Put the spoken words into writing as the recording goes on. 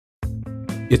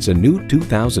It's a new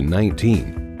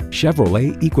 2019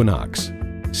 Chevrolet Equinox.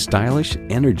 Stylish,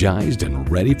 energized, and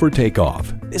ready for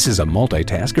takeoff, this is a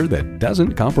multitasker that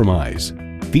doesn't compromise.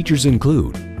 Features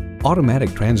include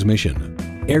automatic transmission,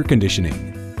 air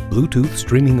conditioning, Bluetooth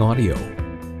streaming audio,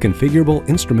 configurable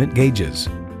instrument gauges,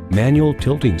 manual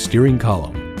tilting steering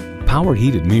column, power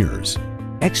heated mirrors,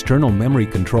 external memory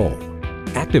control,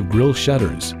 active grille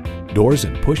shutters, doors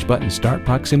and push-button start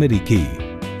proximity key,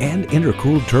 and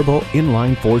intercooled turbo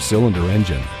inline 4-cylinder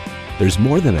engine. There's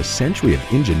more than a century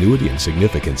of ingenuity and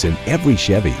significance in every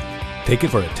Chevy. Take it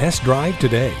for a test drive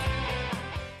today.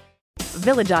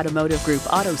 Village Automotive Group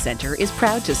Auto Center is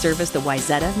proud to service the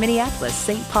Wayzata, Minneapolis,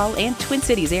 St. Paul, and Twin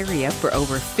Cities area for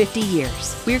over 50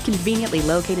 years. We're conveniently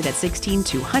located at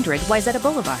 16200 Wayzata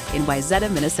Boulevard in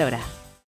Wayzata, Minnesota.